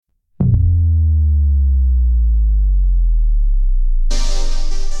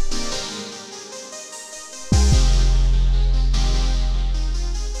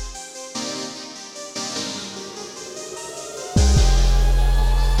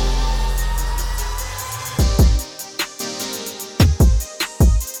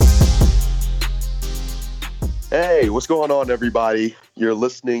What's going on, everybody? You're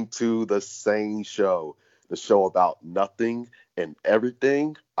listening to The Sane Show, the show about nothing and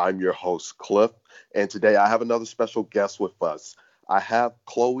everything. I'm your host, Cliff, and today I have another special guest with us. I have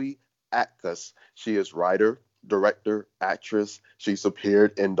Chloe Atkus. She is writer, director, actress. She's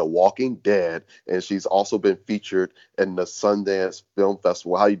appeared in The Walking Dead, and she's also been featured in the Sundance Film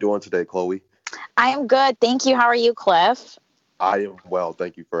Festival. How you doing today, Chloe? I am good. Thank you. How are you, Cliff? I am well.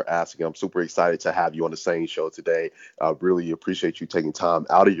 Thank you for asking. I'm super excited to have you on the Sane Show today. I really appreciate you taking time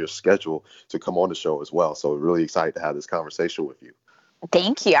out of your schedule to come on the show as well. So really excited to have this conversation with you.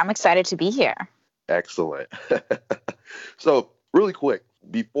 Thank you. I'm excited to be here. Excellent. So really quick,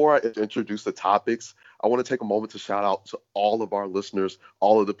 before I introduce the topics, I want to take a moment to shout out to all of our listeners,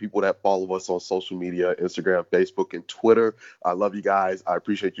 all of the people that follow us on social media, Instagram, Facebook, and Twitter. I love you guys. I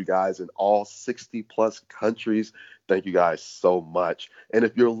appreciate you guys in all 60 plus countries. Thank you guys so much. And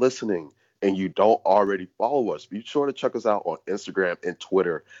if you're listening and you don't already follow us, be sure to check us out on Instagram and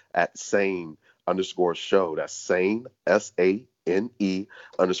Twitter at sane_show. That's sane, SANE_show.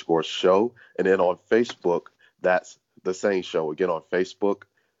 And then on Facebook, that's The Sane Show. Again, on Facebook,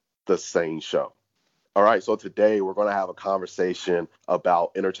 The Sane Show. All right, so today we're going to have a conversation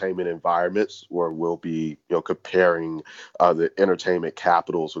about entertainment environments where we'll be, comparing the entertainment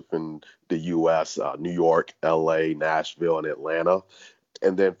capitals within the U.S., New York, L.A., Nashville, and Atlanta.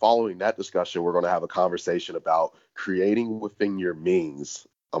 And then following that discussion, we're going to have a conversation about creating within your means.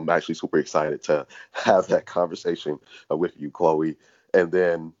 I'm actually super excited to have that conversation with you, Chloe. And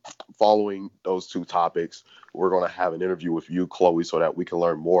then following those two topics, we're going to have an interview with you, Chloe, so that we can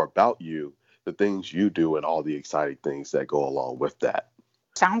learn more about you, the things you do, and all the exciting things that go along with that.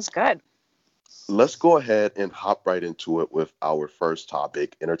 Sounds good. Let's go ahead and hop right into it with our first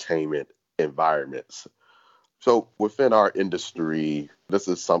topic, entertainment environments. So within our industry, this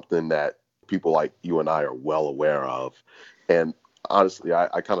is something that people like you and I are well aware of. And honestly,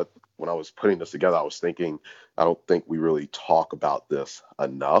 I kind of, when I was putting this together, I was thinking, I don't think we really talk about this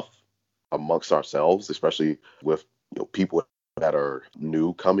enough amongst ourselves, especially with people that are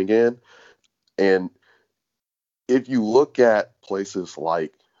new coming in. And if you look at places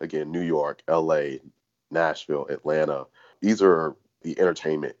like, again, New York, LA, Nashville, Atlanta, these are the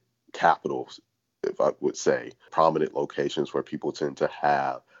entertainment capitals, if I would say, prominent locations where people tend to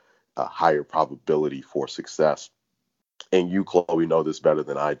have a higher probability for success. And you, Chloe, know this better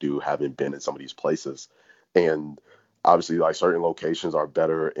than I do, having been in some of these places. And obviously, like, certain locations are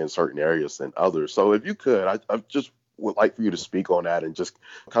better in certain areas than others. So if you could, I just would like for you to speak on that and just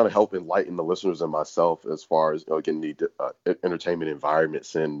kind of help enlighten the listeners and myself as far as, again, the entertainment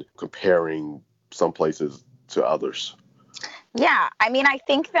environments and comparing some places to others. Yeah, I mean, I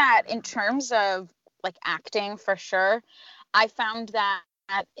think that in terms of like acting, for sure, I found that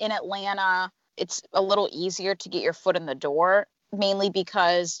in Atlanta, it's a little easier to get your foot in the door, mainly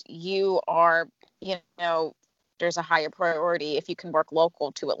because you are, you know, there's a higher priority if you can work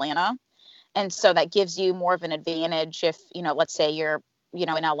local to Atlanta. And so that gives you more of an advantage if, let's say you're, in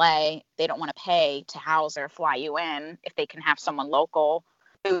LA, they don't want to pay to house or fly you in if they can have someone local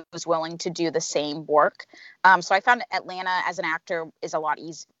who's willing to do the same work. So I found Atlanta as an actor is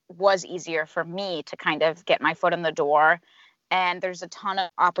was easier for me to kind of get my foot in the door. And there's a ton of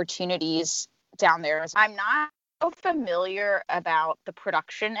opportunities down there. I'm not so familiar about the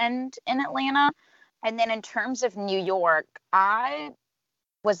production end in Atlanta. And then in terms of New York, I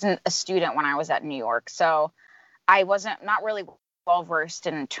wasn't a student when I was at New York. So I wasn't not really well versed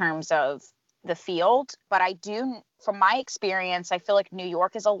in terms of the field, but I do, from my experience, I feel like New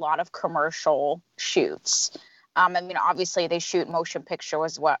York is a lot of commercial shoots. I mean, obviously they shoot motion picture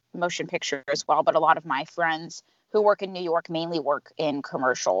as well, but a lot of my friends who work in New York mainly work in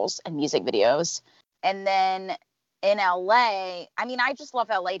commercials and music videos. And then in LA, I mean, I just love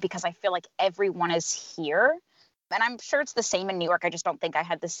LA because I feel like everyone is here. And I'm sure it's the same in New York. I just don't think I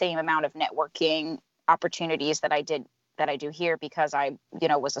had the same amount of networking opportunities that I do here because I,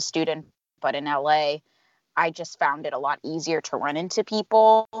 was a student. But in LA, I just found it a lot easier to run into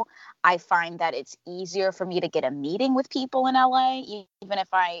people. I find that it's easier for me to get a meeting with people in LA, even if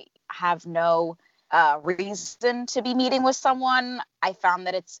I have no reason to be meeting with someone. I found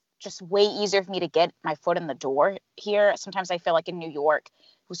that it's just way easier for me to get my foot in the door here. Sometimes I feel like in New York,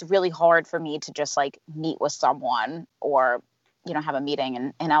 it was really hard for me to just like meet with someone or, have a meeting.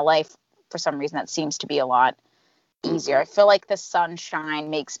 In LA, for some reason, that seems to be a lot easier. I feel like the sunshine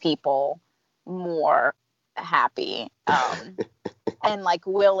makes people more happy and like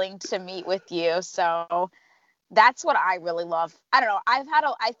willing to meet with you. So that's what I really love. I don't know.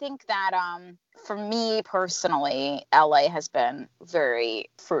 I think that for me personally, LA has been very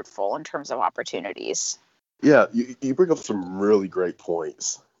fruitful in terms of opportunities. Yeah, you bring up some really great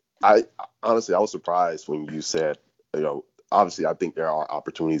points. I honestly, I was surprised when you said, you know, obviously I think there are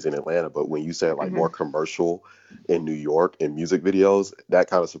opportunities in Atlanta, but when you said like more Hmm. commercial in New York and music videos, that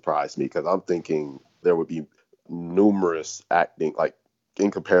kind of surprised me because I'm thinking there would be numerous acting, like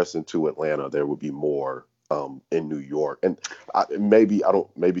in comparison to Atlanta, there would be more in New York. And maybe I don't,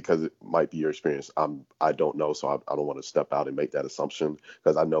 maybe because it might be your experience, I don't know, so I don't want to step out and make that assumption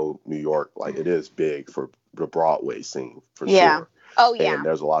because I know New York, like it is big for the Broadway scene for Yeah. sure. Oh And yeah.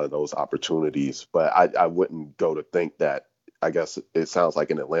 there's a lot of those opportunities, but I wouldn't go to think that. I guess it sounds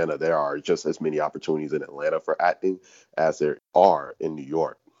like in Atlanta there are just as many opportunities in Atlanta for acting as there are in New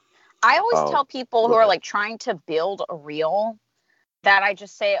York. I always Um, tell people Go who are ahead. like trying to build a reel that I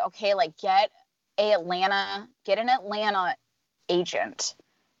just say, okay, like get an Atlanta agent,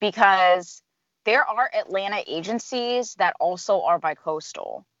 because there are Atlanta agencies that also are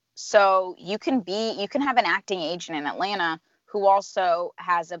bi-coastal. So you can have an acting agent in Atlanta who also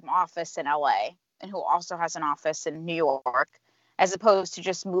has an office in LA and who also has an office in New York, as opposed to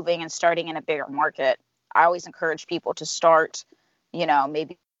just moving and starting in a bigger market. I always encourage people to start,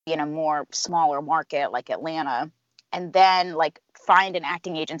 maybe in a more smaller market like Atlanta, and then like find an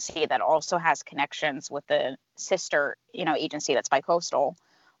acting agency that also has connections with the sister, agency that's bi-coastal,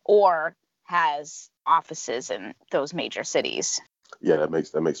 or has offices in those major cities. Yeah, that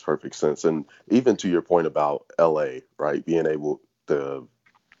makes perfect sense. And even to your point about LA, right? Being able to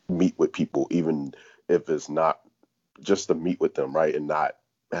meet with people, even if it's not just to meet with them, right? And not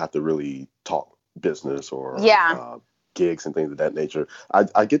have to really talk business or Yeah. gigs and things of that nature.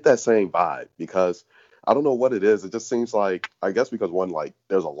 I get that same vibe because I don't know what it is. It just seems like, I guess because one, like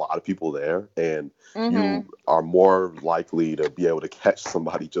there's a lot of people there and you Mhm. are more likely to be able to catch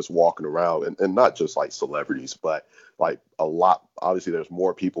somebody just walking around, and not just like celebrities, but like a lot. Obviously, there's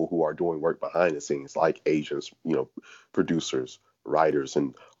more people who are doing work behind the scenes, like agents, producers, writers,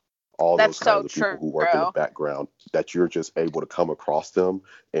 and all those That's kinds so of people true. who work in the background, that you're just able to come across them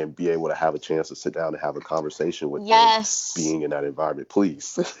and be able to have a chance to sit down and have a conversation with them Yes. being in that environment,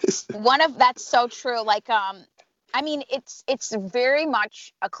 please. One of That's so true. Like, I mean, it's very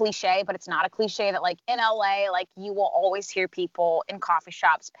much a cliche, but it's not a cliche that like in LA, like you will always hear people in coffee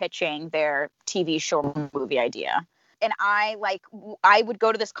shops pitching their TV show or movie idea. And I would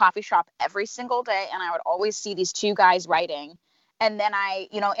go to this coffee shop every single day and I would always see these two guys writing. And then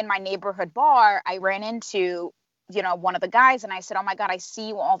in my neighborhood bar, I ran into, one of the guys and I said, "Oh my God, I see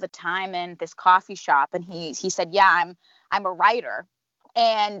you all the time in this coffee shop." And he said, "Yeah, I'm a writer."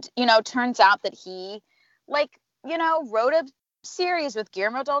 And turns out that he like wrote a series with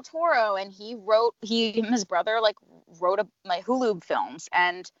Guillermo del Toro, and he and his brother like wrote like Hulu films.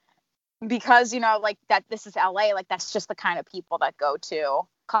 And because like that this is LA, like that's just the kind of people that go to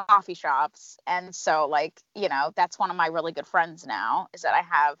coffee shops. And so like that's one of my really good friends now, is that I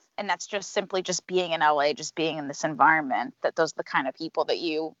have, and that's just simply just being in LA, just being in this environment, that those are the kind of people that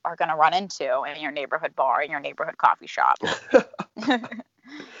you are going to run into in your neighborhood bar, in your neighborhood coffee shop.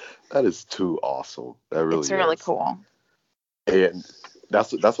 That is too awesome. That It's really really is. cool. And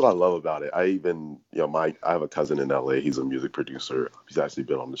that's what I love about it. I even, I have a cousin in LA. He's a music producer. He's actually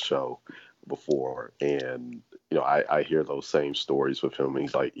been on the show before, and I hear those same stories with him. And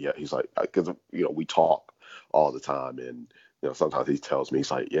he's like, yeah, he's like, because we talk all the time, and sometimes he tells me,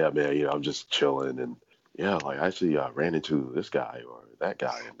 he's like, yeah, man, I'm just chilling, and yeah, like I actually ran into this guy or that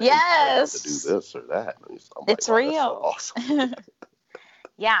guy, and they turned out to do Yes, this or that. And I'm like, it's wow, that's so real. awesome.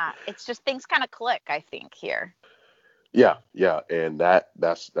 Yeah, it's just things kind of click, I think, here. Yeah, yeah, and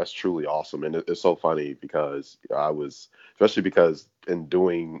that's truly awesome, and it's so funny because I was, especially because in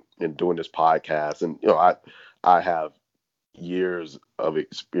doing this podcast, and I have years of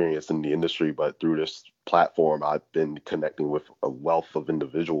experience in the industry, but through this platform, I've been connecting with a wealth of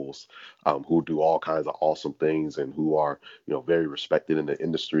individuals who do all kinds of awesome things and who are, very respected in the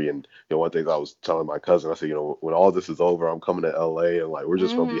industry. And one thing I was telling my cousin, I said, when all this is over, I'm coming to LA, and like we're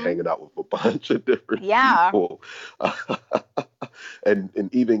just gonna be Mm-hmm. hanging out with a bunch of different Yeah. people, and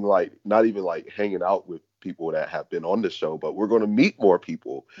even like not even like hanging out with people that have been on the show, but we're going to meet more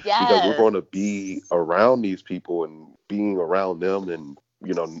people because we're going to be Yes. around these people and being around them, and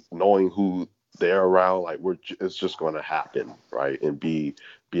knowing who they're around, like it's just going to happen, right? And be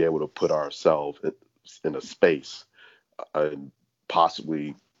able to put ourselves in a space and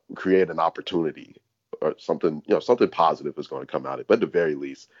possibly create an opportunity or something, something positive is going to come out of it. But at the very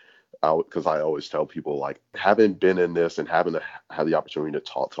least, because I always tell people, like, having been in this and having to have the opportunity to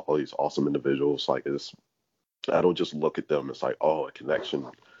talk to all these awesome individuals, like, I don't just look at them as like, oh, a connection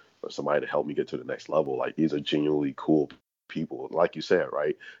or somebody to help me get to the next level. Like, these are genuinely cool people. Like you said,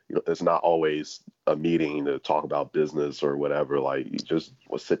 right? It's not always a meeting to talk about business or whatever. Like you just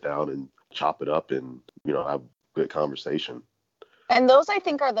will sit down and chop it up and, have good conversation. And those I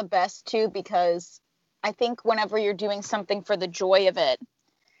think are the best too, because I think whenever you're doing something for the joy of it,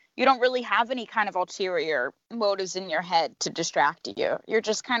 you don't really have any kind of ulterior motives in your head to distract you. You're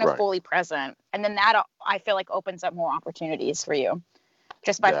just kind of Right. fully present. And then that I feel like opens up more opportunities for you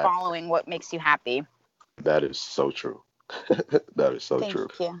just by That following what makes you happy. that is so true. That is so Thank true.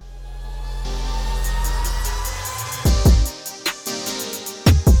 you.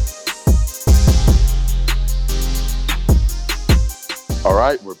 All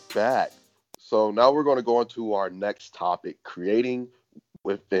right, we're back. So now we're going to go into our next topic, creating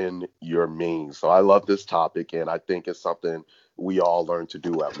within your means. So I love this topic, and I think it's something we all learn to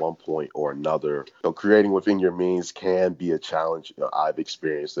do at one point or another. So creating within your means can be a challenge. I've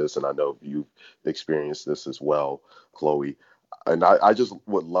experienced this, and I know you've experienced this as well, Chloe. And I just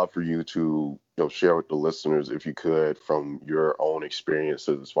would love for you to share with the listeners, if you could, from your own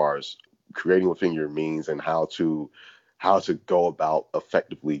experiences as far as creating within your means and how to go about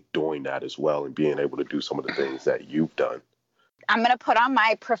effectively doing that as well and being able to do some of the things that you've done. I'm going to put on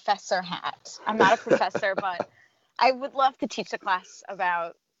my professor hat. I'm not a professor, but I would love to teach a class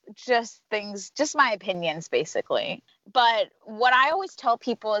about just things, just my opinions, basically. But what I always tell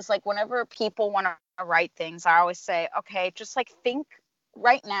people is like, whenever people want to write things, I always say, okay, just like think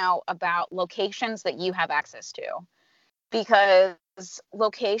right now about locations that you have access to. Because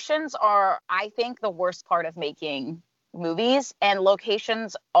locations are, I think, the worst part of making movies, and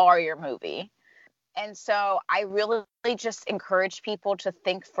locations are your movie. And so I really just encourage people to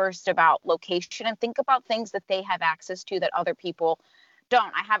think first about location and think about things that they have access to that other people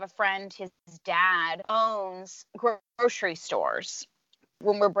don't. I have a friend, his dad owns grocery stores.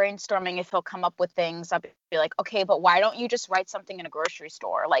 When we're brainstorming, if he'll come up with things, I'll be like, okay, but why don't you just write something in a grocery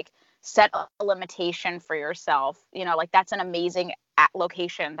store? Like set a limitation for yourself. Like that's an amazing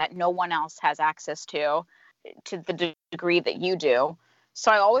location that no one else has access to the degree that you do. So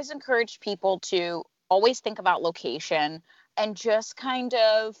I always encourage people to always think about location and just kind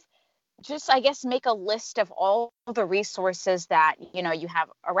of I guess make a list of all the resources that you have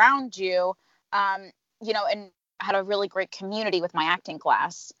around you. And I had a really great community with my acting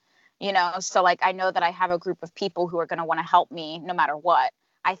class. So like I know that I have a group of people who are going to want to help me no matter what.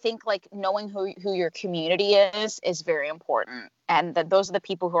 I think like knowing who your community is very important, and that those are the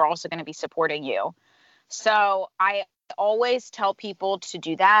people who are also going to be supporting you. So I always tell people to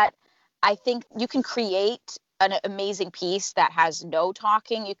do that. I think you can create an amazing piece that has no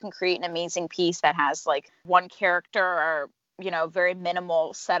talking. You can create an amazing piece that has like one character or, very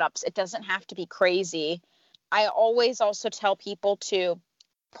minimal setups. It doesn't have to be crazy. I always also tell people to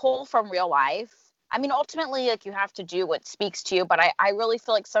pull from real life. I mean, ultimately, like you have to do what speaks to you. But I really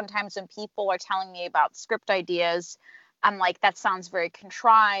feel like sometimes when people are telling me about script ideas, I'm like, that sounds very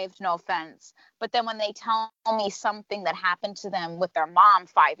contrived, no offense. But then when they tell me something that happened to them with their mom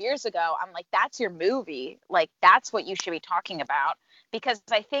 5 years ago, I'm like, that's your movie. Like, that's what you should be talking about. Because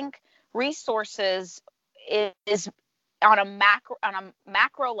I think resources is on a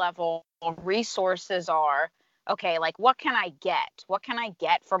macro level, resources are, okay, like what can I get? What can I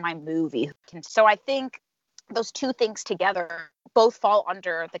get for my movie? So I think those two things together both fall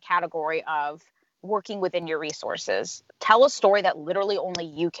under the category of working within your resources. Tell a story that literally only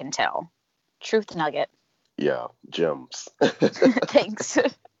you can tell. Truth nugget. Yeah, gems. Thanks.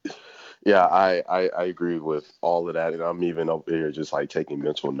 Yeah, I agree with all of that, and I'm even over here just like taking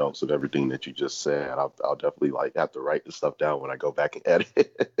mental notes of everything that you just said. I'll definitely like have to write the stuff down when I go back and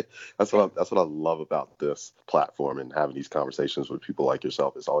edit. That's what I love about this platform and having these conversations with people like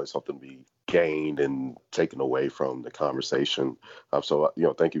yourself. It's always something to be gained and taken away from the conversation. So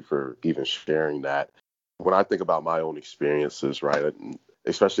thank you for even sharing that. When I think about my own experiences, right,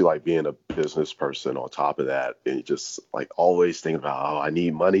 especially like being a business person on top of that, and just like always thinking about, oh, I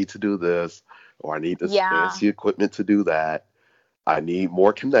need money to do this, or I need this Yeah. fancy equipment to do that. I need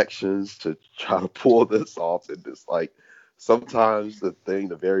more connections to try to pull this off. And it's like sometimes the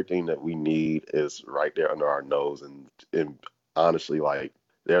very thing that we need is right there under our nose. And honestly, like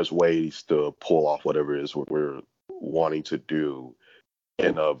there's ways to pull off whatever it is we're wanting to do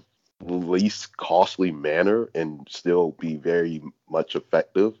in a least costly manner and still be very much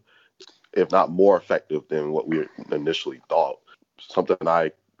effective, if not more effective than what we initially thought. Something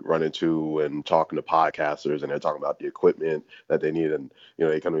I run into and talking to podcasters, and they're talking about the equipment that they need, and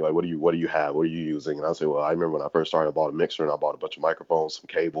they kind of like, what do you have? What are you using? And I say, well, I remember when I first started, I bought a mixer and I bought a bunch of microphones, some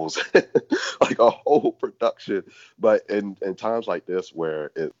cables, like a whole production. But in times like this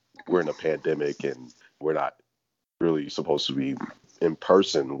where we're in a pandemic and we're not really supposed to be in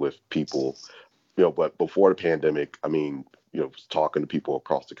person with people, but before the pandemic, I mean, talking to people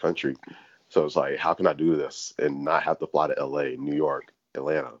across the country. So it's like, how can I do this and not have to fly to LA, New York,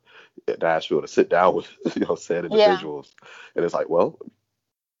 Atlanta, Nashville to sit down with, said Yeah. individuals? And it's like, well,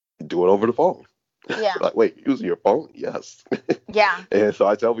 do it over the phone. Yeah. Like, wait, using your phone? Yes. Yeah. And so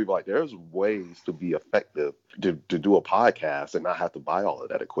I tell people, like, there's ways to be effective to do a podcast and not have to buy all of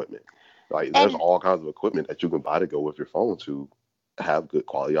that equipment. Like, there's And all kinds of equipment that you can buy to go with your phone to have good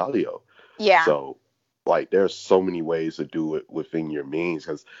quality audio. yeah. So, like, there's so many ways to do it within your means.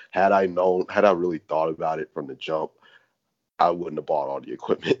 Because had I really thought about it from the jump, I wouldn't have bought all the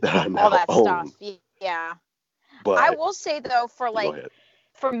equipment that I All now that stuff. own. Yeah. I But will say though, go ahead.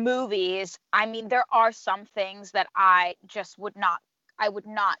 for movies, I mean, there are some things that I would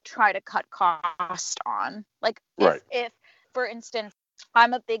not try to cut cost on. Like Right. if for instance,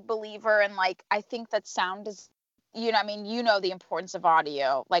 I'm a big believer in, like, I think that sound is, I mean, the importance of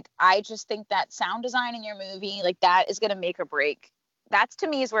audio. Like, I just think that sound design in your movie, like, that is going to make or break. That's, to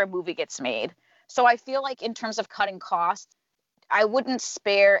me, is where a movie gets made. So I feel like in terms of cutting costs, I wouldn't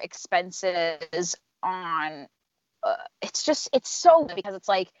spare expenses on it's so because it's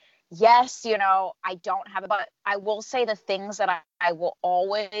like, yes, I don't have it, but I will say the things that I will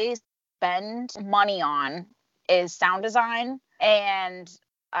always spend money on is sound design, and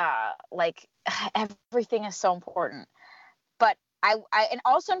like, everything is so important. But I and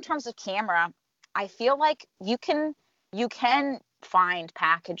also in terms of camera, I feel like you can find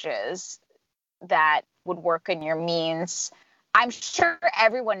packages that would work in your means. I'm sure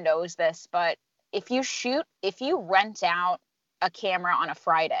everyone knows this, but if you rent out a camera on a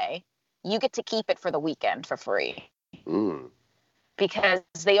Friday, you get to keep it for the weekend for free, Mm. because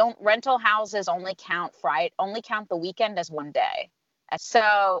rental houses only count the weekend as one day.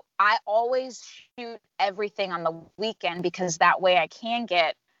 So I always shoot everything on the weekend, because that way I can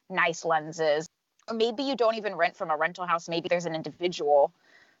get nice lenses. Or maybe you don't even rent from a rental house. Maybe there's an individual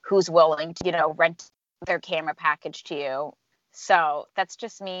who's willing to, rent their camera package to you. So that's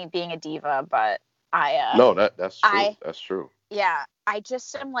just me being a diva, but No, that's true. I, That's true. yeah, I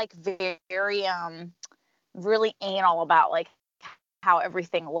just am like very, really anal about, like, how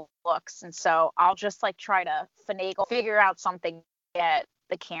everything looks. And so I'll just, like, try to finagle, figure out something, to get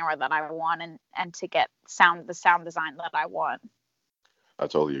the camera that I want, and to get the sound design that I want. I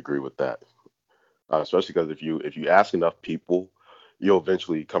totally agree with that. Especially because if you ask enough people, you'll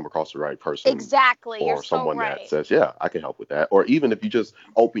eventually come across the right person Exactly. You're or so someone that right. says, "Yeah, I can help with that." Or even if you just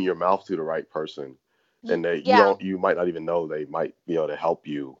open your mouth to the right person, and Yeah. you might not even know they might be able to help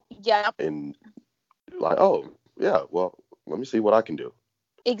you. Yep. And like, oh yeah, well, let me see what I can do.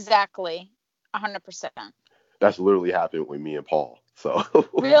 Exactly. 100%. That's literally happened with me and Paul. So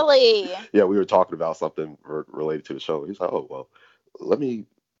Really? yeah, we were talking about something related to the show. He's like, "Oh well, let me."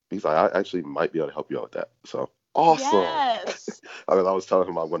 He's like, "I actually might be able to help you out with that." So awesome. Yes. I was telling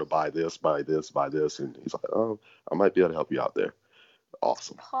him I'm going to buy this, buy this, buy this, and he's like, "Oh, I might be able to help you out there."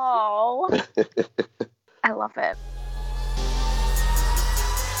 Awesome. Paul. I love it.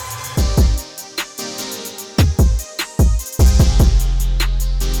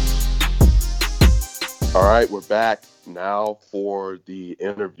 All right, we're back now for the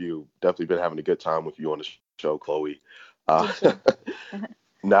interview. Definitely been having a good time with you on the show, Chloe. Uh, Thank you.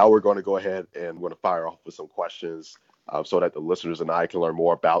 Now we're going to go ahead and we're going to fire off with some questions so that the listeners and I can learn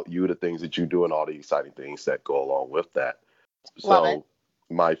more about you, the things that you do, and all the exciting things that go along with that. Love it. So,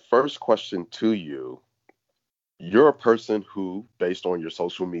 my first question to you: you're a person who, based on your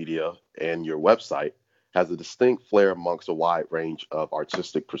social media and your website, has a distinct flair amongst a wide range of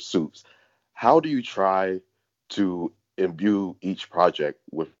artistic pursuits. How do you try to imbue each project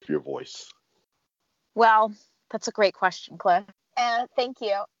with your voice? Well, that's a great question, Cliff. Thank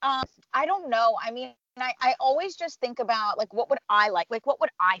you. I don't know. I mean, I always just think about, like, what would I like? Like, what would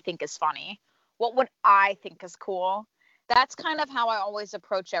I think is funny? What would I think is cool? That's kind of how I always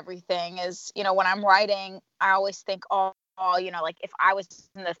approach everything. Is, when I'm writing, I always think, like, if I was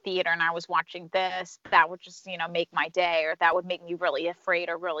in the theater and I was watching this, that would just, make my day, or that would make me really afraid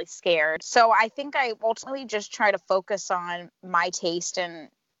or really scared. So I think I ultimately just try to focus on my taste and,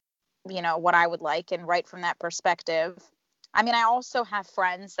 what I would like, and write from that perspective. I mean, I also have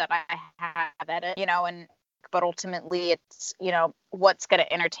friends that I have edit, and but ultimately it's, what's going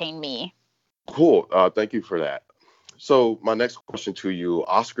to entertain me. Cool. Thank you for that. So, my next question to you: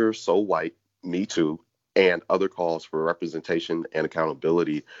 Oscar So White, Me Too, and other calls for representation and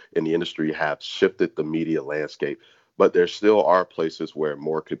accountability in the industry have shifted the media landscape, but there still are places where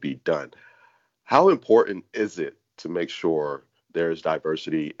more could be done. How important is it to make sure there is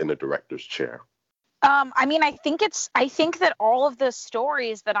diversity in the director's chair? I think that all of the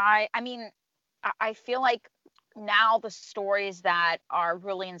stories that I feel like now the stories that are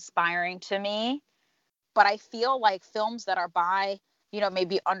really inspiring to me, but I feel like films that are by,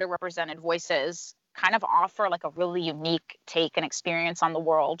 maybe underrepresented voices kind of offer like a really unique take and experience on the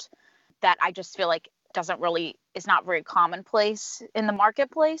world that I just feel like is not very commonplace in the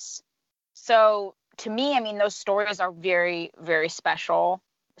marketplace. So to me, those stories are very, very special,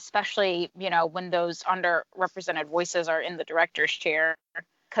 especially, when those underrepresented voices are in the director's chair,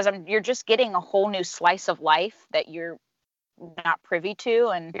 because you're just getting a whole new slice of life that you're not privy to,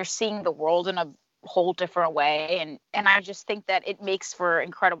 and you're seeing the world in a whole different way. And I just think that it makes for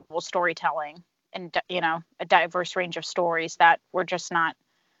incredible storytelling and, a diverse range of stories that we're just not,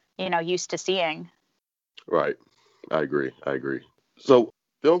 used to seeing. Right. I agree. I agree. So,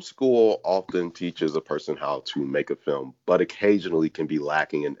 film school often teaches a person how to make a film, but occasionally can be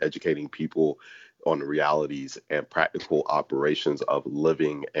lacking in educating people on the realities and practical operations of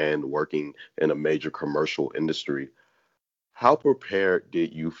living and working in a major commercial industry. How prepared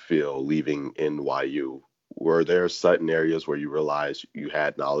did you feel leaving NYU? Were there certain areas where you realized you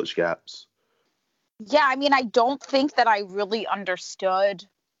had knowledge gaps? Yeah, I don't think that I really understood.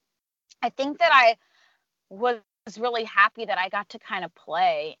 I think that I was really happy that I got to kind of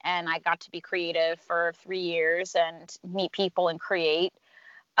play and I got to be creative for 3 years and meet people and create.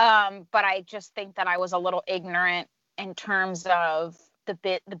 But I just think that I was a little ignorant in terms of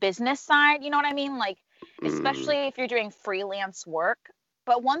the business side. You know what I mean? Like, Mm, especially if you're doing freelance work.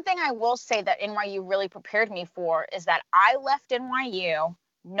 But one thing I will say that NYU really prepared me for is that I left NYU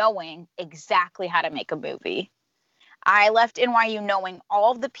knowing exactly how to make a movie. I left NYU knowing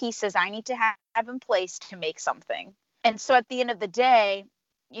all of the pieces I need to have in place to make something. And so at the end of the day,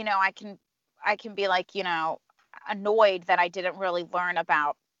 I can be like, annoyed that I didn't really learn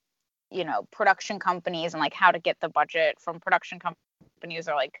about, production companies and like how to get the budget from production companies,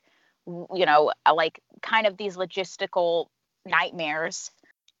 or like, like kind of these logistical nightmares.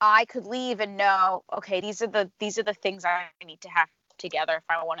 I could leave and know, okay, these are the things I need to have together if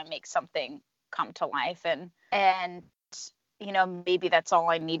I want to make something come to life. And maybe that's all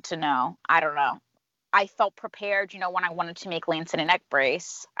I need to know. I don't know. I felt prepared, when I wanted to make Lancet and Neck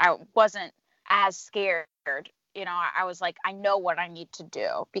Brace. I wasn't as scared. I was like, I know what I need to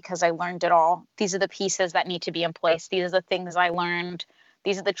do because I learned it all. These are the pieces that need to be in place. These are the things I learned.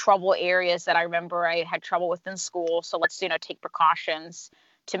 These are the trouble areas that I remember I had trouble with in school. So let's, take precautions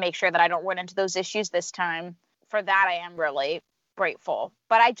to make sure that I don't run into those issues this time. For that, I am really grateful.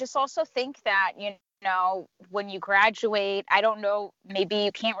 But I just also think that, when you graduate, I don't know, maybe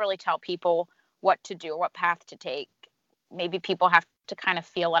you can't really tell people what to do or what path to take. Maybe people have to kind of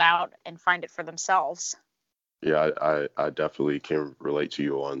feel it out and find it for themselves. yeah, I definitely can relate to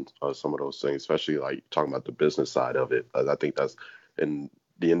you on some of those things, especially like talking about the business side of it. I think that's in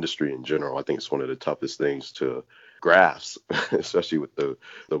the industry in general. I think it's one of the toughest things to grasp, especially with the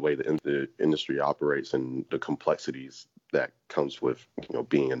way the industry operates and the complexities that comes with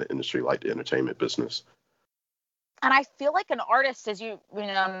being in an industry like the entertainment business. And I feel like an artist, as you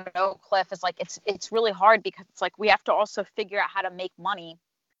know, Cliff, is like it's really hard because it's like we have to also figure out how to make money,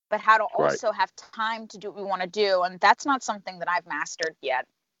 but how to Right. also have time to do what we want to do, and that's not something that I've mastered yet.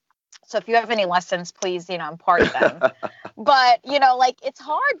 So if you have any lessons, please, impart them. But like it's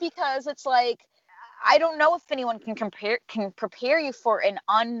hard because it's like I don't know if anyone can prepare you for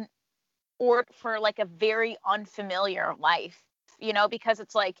or for like a very unfamiliar life, because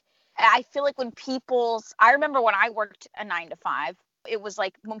it's like I feel like I remember when I worked a 9 to 5, it was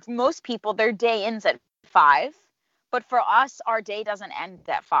like most people their day ends at 5, but for us our day doesn't end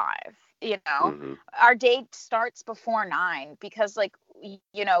at 5. Hmm. Our day starts before 9 because like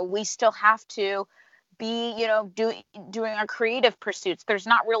we still have to be doing our creative pursuits. There's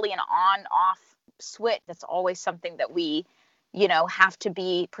not really an on off switch. That's always something that we have to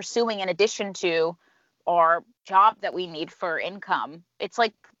be pursuing in addition to our job that we need for income. It's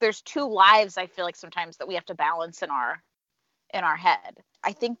like there's two lives I feel like sometimes that we have to balance in our head.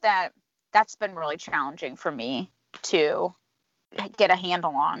 I think that that's been really challenging for me to get a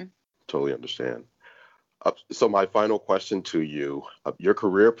handle on. Totally understand. So my final question to you: your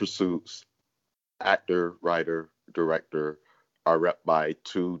career pursuits, actor, writer, director, are rep by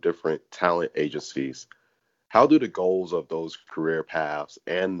two different talent agencies. How do the goals of those career paths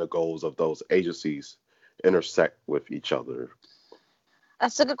and the goals of those agencies intersect with each other?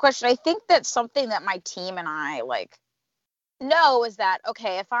 That's a good question. I think that something that my team and I like know is that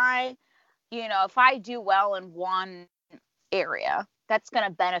okay, if I do well in one area, that's going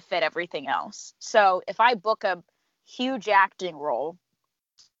to benefit everything else. So if I book a huge acting role,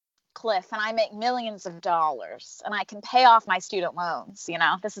 Cliff, and I make millions of dollars and I can pay off my student loans.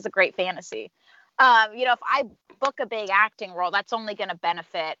 This is a great fantasy. If I book a big acting role, that's only going to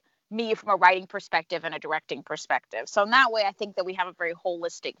benefit me from a writing perspective and a directing perspective. So in that way, I think that we have a very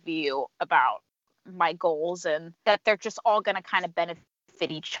holistic view about my goals, and that they're just all going to kind of benefit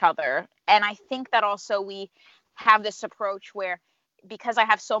each other. And I think that also we have this approach where, because I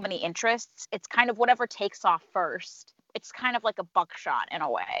have so many interests, it's kind of whatever takes off first. It's kind of like a buckshot in a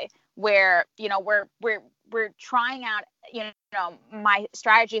way, where we're trying out. My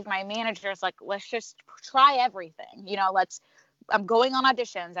strategy with my manager is like, let's just try everything. I'm going on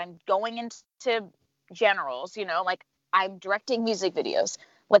auditions. I'm going into generals. Like, I'm directing music videos.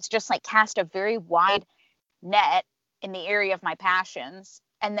 Let's just like cast a very wide net in the area of my passions,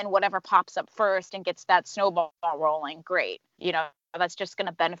 and then whatever pops up first and gets that snowball rolling, great. That's just going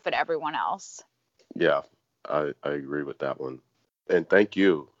to benefit everyone else. Yeah, I agree with that one. And thank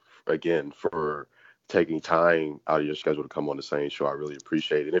you again for taking time out of your schedule to come on the Sane Show. I really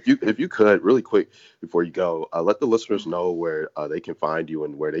appreciate it. If you could, really quick before you go, let the listeners know where they can find you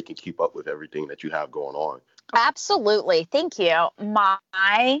and where they can keep up with everything that you have going on. Absolutely. Thank you.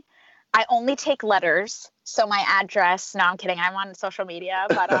 I only take letters. So my address, no, I'm kidding. I'm on social media,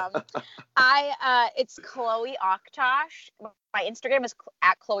 but it's Chloe Aktosh. My Instagram is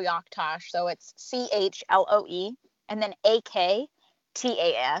at Chloe Aktosh. So it's CHLOE and then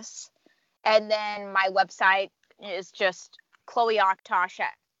AKTAS. And then my website is just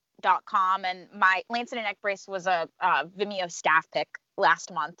chloeaktosh.com. And my Lancet and Neck Brace was a Vimeo staff pick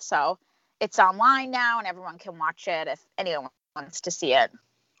last month. So it's online now and everyone can watch it if anyone wants to see it.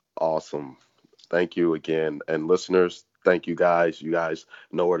 Awesome. Thank you again. And listeners, thank you guys. You guys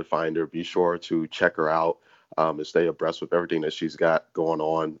know where to find her. Be sure to check her out and stay abreast with everything that she's got going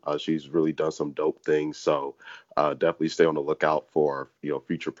on. She's really done some dope things. So definitely stay on the lookout for,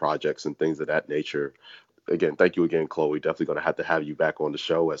 future projects and things of that nature. Again, thank you again, Chloe. Definitely going to have you back on the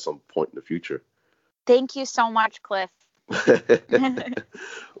show at some point in the future. Thank you so much, Cliff.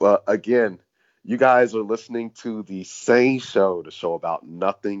 Well, again, you guys are listening to the Sane Show, the show about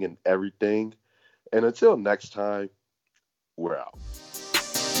nothing and everything. And until next time, we're out.